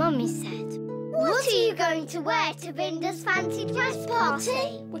that's when Mummy said, what are you going to wear to Vinder's fancy dress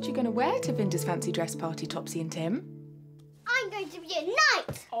party? What are you going to wear to Vinder's fancy dress party, Topsy and Tim? I'm going to be a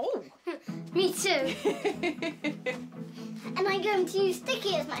knight. Oh. Me too. And I'm going to use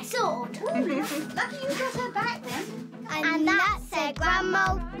Sticky as my sword. Lucky you got her back then. And that's it,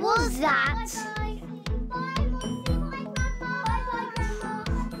 Grandma. Was that? Bye, Bye, Mossy. Bye, Grandma. Bye, Grandma.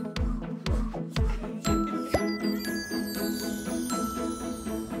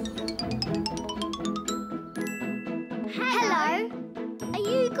 Hello. Are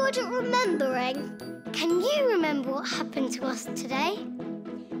you good at remembering? Can you remember what happened to us today?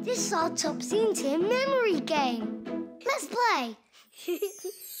 This is our Topsy and Tim memory game. Let's play.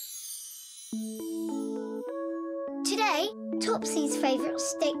 Today, Topsy's favourite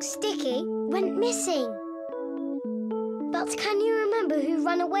stick, Sticky, went missing. But can you remember who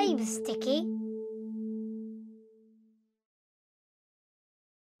ran away with Sticky?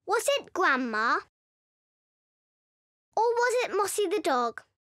 Was it Grandma? Or was it Mossy the dog?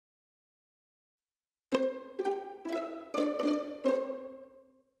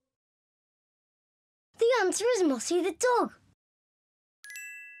 The answer is Mossy the dog.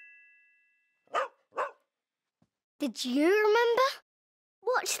 Did you remember?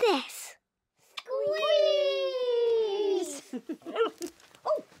 Watch this. Squeeze!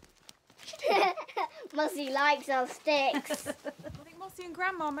 Oh! Mossy likes our sticks. I think Mossy and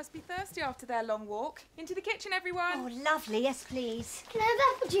Grandma must be thirsty after their long walk. Into the kitchen, everyone. Oh, lovely. Yes, please. Can I have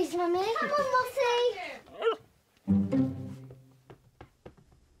apple juice, Mummy? Come on, Mossy.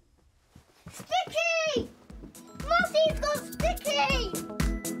 Sticky! Mossy's got Sticky!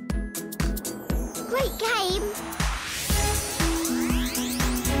 Great game.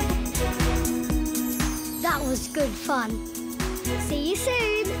 That was good fun. See you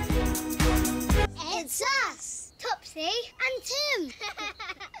soon. It's us, Topsy and Tim.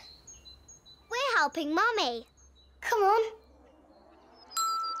 We're helping Mummy. Come on.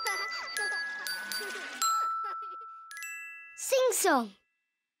 Sing song.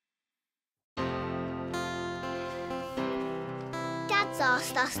 Dad's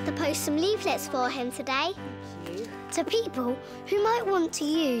asked us to post some leaflets for him today. Thank you. To people who might want to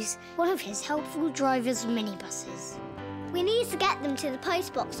use one of his helpful drivers' minibuses. We need to get them to the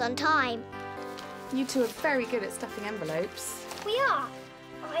post box on time. You two are very good at stuffing envelopes. We are.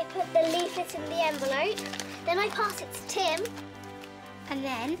 I put the leaflet in the envelope, then I pass it to Tim, and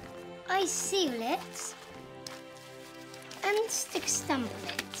then I seal it and stick a stamp on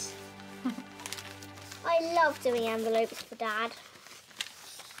it. I love doing envelopes for Dad.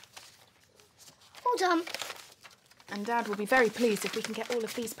 All done. And Dad will be very pleased if we can get all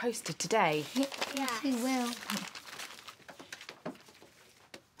of these posted today. Yes, we will.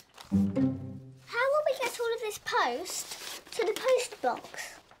 How will we get all of this post to the post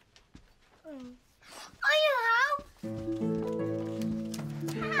box? I know how!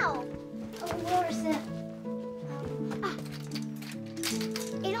 How? Oh, where is it?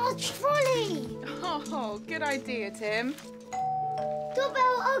 In our trolley! Oh, good idea, Tim.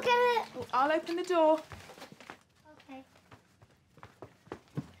 Doorbell, I'll get it. Oh, I'll open the door. Okay.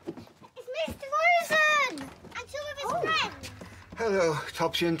 It's Mr. Rosen! And two of his friends. Hello,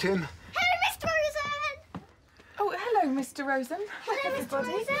 Topsy and Tim. Hello, Mr. Rosen! Oh, hello, Mr. Rosen. Hello, Mr.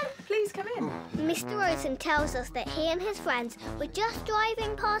 Rosen. Please come in. Mr. Rosen tells us that he and his friends were just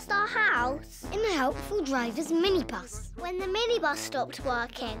driving past our house in a helpful driver's minibus when the minibus stopped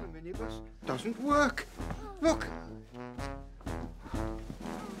working. The minibus doesn't work. Look.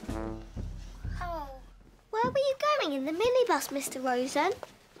 Oh. Where were you going in the minibus, Mr. Rosen?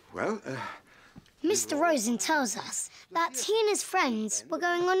 Well, Mr. Rosen tells us that he and his friends were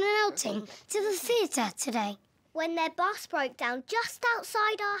going on an outing to the theatre today when their bus broke down just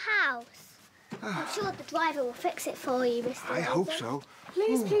outside our house. I'm sure the driver will fix it for you, Mr. Rosen. I hope so.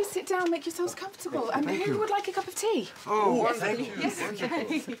 Please, please sit down, make yourselves comfortable. And Thank who you. would like a cup of tea? Oh, yes, thank you. Yes,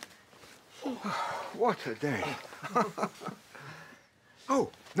 okay. What a day.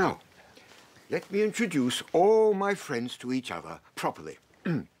 Oh, now, let me introduce all my friends to each other properly.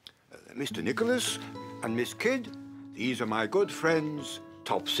 Mr. Nicholas and Miss Kidd, these are my good friends,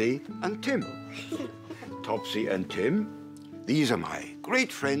 Topsy and Tim. Topsy and Tim, these are my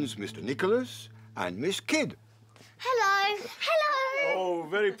great friends, Mr. Nicholas and Miss Kidd. Hello. Hello. Oh,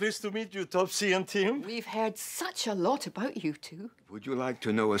 very pleased to meet you, Topsy and Tim. We've heard such a lot about you two. Would you like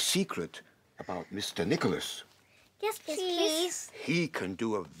to know a secret about Mr. Nicholas? Yes, please. He can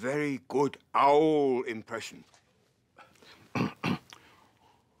do a very good owl impression.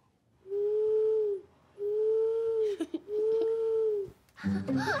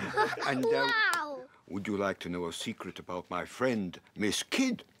 And Wow. would you like to know a secret about my friend, Miss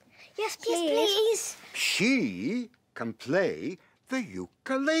Kidd? Yes, please. She can play the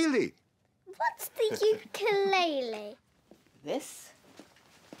ukulele. What's the ukulele? This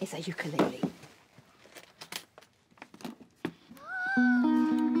is a ukulele.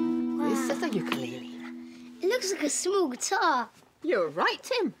 This is a ukulele. It looks like a small guitar. You're right,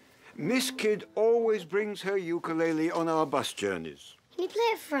 Tim. Miss Kidd always brings her ukulele on our bus journeys. Can you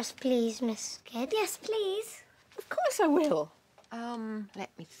play it for us, please, Miss Kidd? Yes, please. Of course I will. Let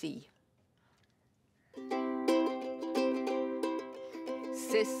me see.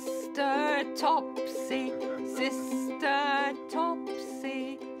 Sister Topsy, Sister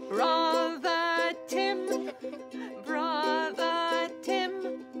Topsy, Brother Tim, Brother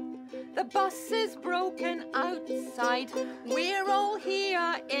Tim. The bus is broken outside. We're all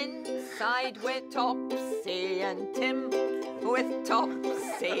here inside with Topsy and Tim, with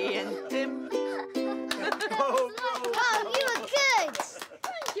Topsy and Tim. Oh, you were good.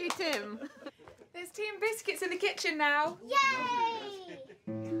 Thank you, Tim. There's tea and biscuits in the kitchen now. Yay!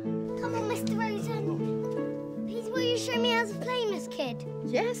 Come on, Mr. Rosen. Please, will you show me how to play, Miss Kidd?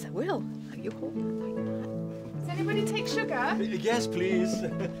 Yes, I will. Now you hold it like that. Does anybody take sugar? Yes, please.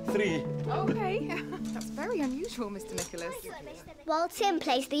 3. Okay. That's very unusual, Mr. Nicholas. While Tim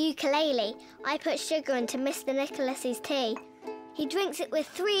plays the ukulele, I put sugar into Mr. Nicholas's tea. He drinks it with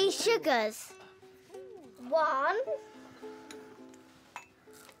 3 sugars. 1,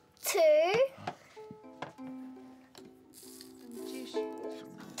 2,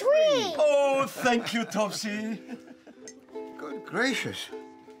 3. Oh, thank you, Topsy. Good gracious.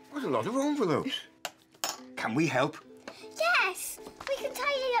 What a lot of envelopes. Can we help? Yes, we can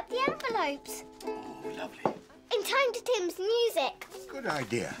tidy up the envelopes. Oh, lovely. In time to Tim's music. Good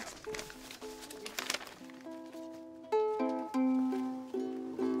idea.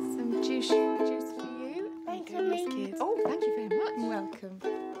 Some juice for you. Thank you, Miss Kidd. Oh, thank you very much. Welcome.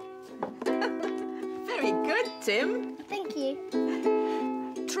 Very good, Tim. Thank you.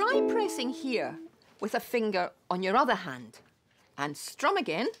 Try pressing here with a finger on your other hand and strum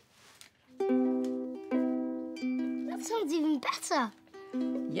again. That sounds even better.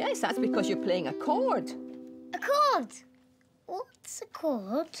 Yes, that's because you're playing a chord. A chord? What's a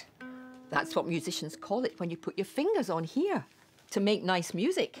chord? That's what musicians call it when you put your fingers on here to make nice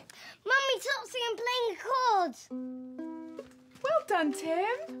music. Mummy, Topsy, I'm playing a chord. Well done,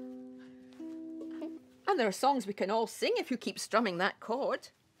 Tim. And there are songs we can all sing if you keep strumming that chord.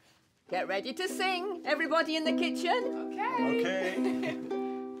 Get ready to sing, everybody in the kitchen. Okay.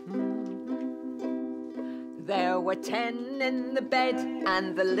 There were 10 in the bed,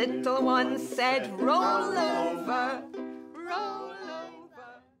 and the little one said, roll over, roll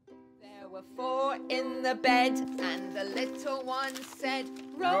over. There were 4 in the bed, and the little one said,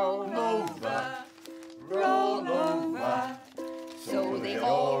 roll over, roll over. So they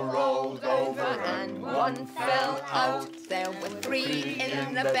all rolled over, and one fell out. There were 3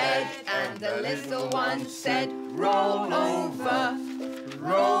 in the bed, and the little one said, roll over,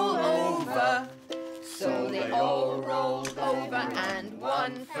 roll over. So they all rolled over, and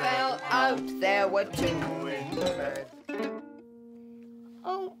one fell out. There were 2 in the bed.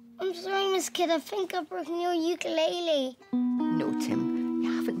 Oh, I'm sorry, Miss Kid. I think I've broken your ukulele. No, Tim,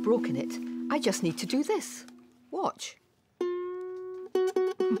 you haven't broken it. I just need to do this. Watch.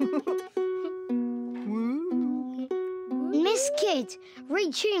 Miss Kid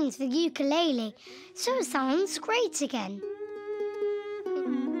retuned the ukulele, so it sounds great again.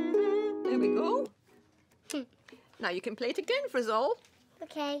 There we go. Now you can play it again for us all.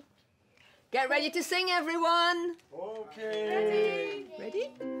 Okay. Get ready to sing, everyone. Okay.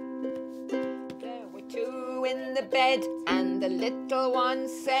 Ready? There were 2 in the bed, and the little one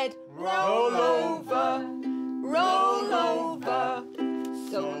said, roll over, roll over.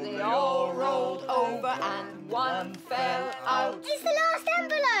 So they all rolled over, and one fell out. It's the last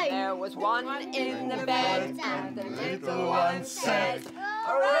envelope. There was 1 in the bed, and the little one said,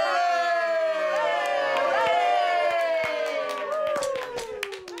 hooray!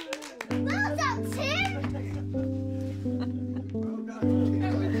 Well done, Tim.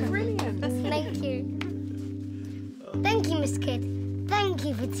 Brilliant. Thank you. Thank you, Miss Kid. Thank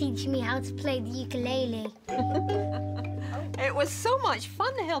you for teaching me how to play the ukulele. It was so much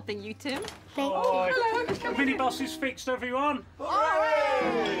fun helping you, Tim. Thank The minibus is fixed, everyone.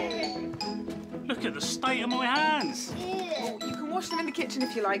 Hooray! Look at the state of my hands. Oh, you can wash them in the kitchen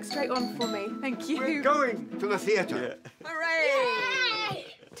if you like. Straight on for me. Thank you. We're going to the theatre. Hooray!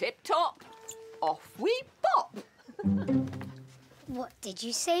 Tip-top, off we pop. What did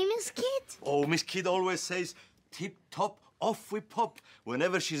you say, Miss Kid? Oh, Miss Kid always says, tip-top, off we pop,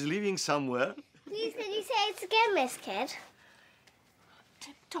 whenever she's leaving somewhere. Please, can you say it again, Miss Kid?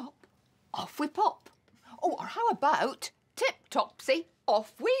 Tip-top, off we pop. Oh, or how about tip-topsy,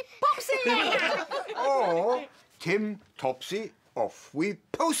 off we popsy? Or Tim, Topsy, off we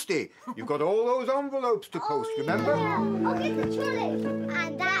posty. You've got all those envelopes to post, remember? I'll get the trolley.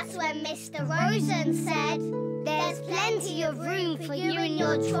 And that's when Mr. Rosen said, there's plenty of room for you and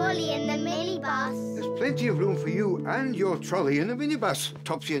your trolley in the minibus. There's plenty of room for you and your trolley in the minibus,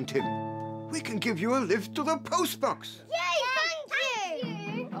 Topsy and Tim. We can give you a lift to the postbox. Yay, thank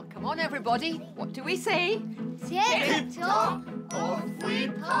you. Well, come on, everybody. What do we say? Tip-top, off we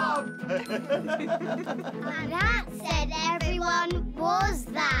pop. And that said everyone was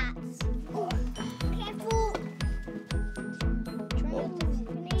that. Oh, careful.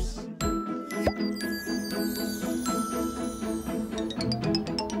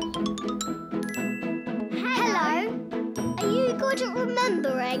 Hello. Are you good at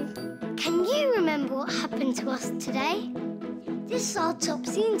remembering? Can you remember what happened to us today? This is our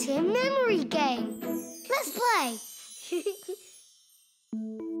Topsy and Tim memory game. Let's play.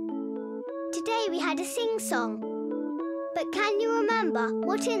 Today we had a sing-song. But can you remember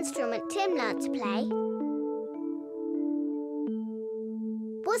what instrument Tim learnt to play?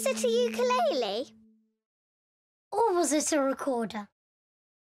 Was it a ukulele? Or was it a recorder?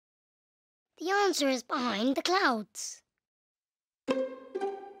 The answer is behind the clouds.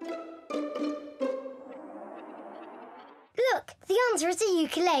 Look, the answer is a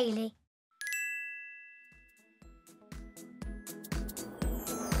ukulele.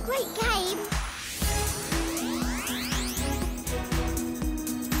 Great game!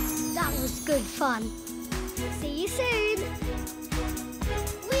 That was good fun. See you soon!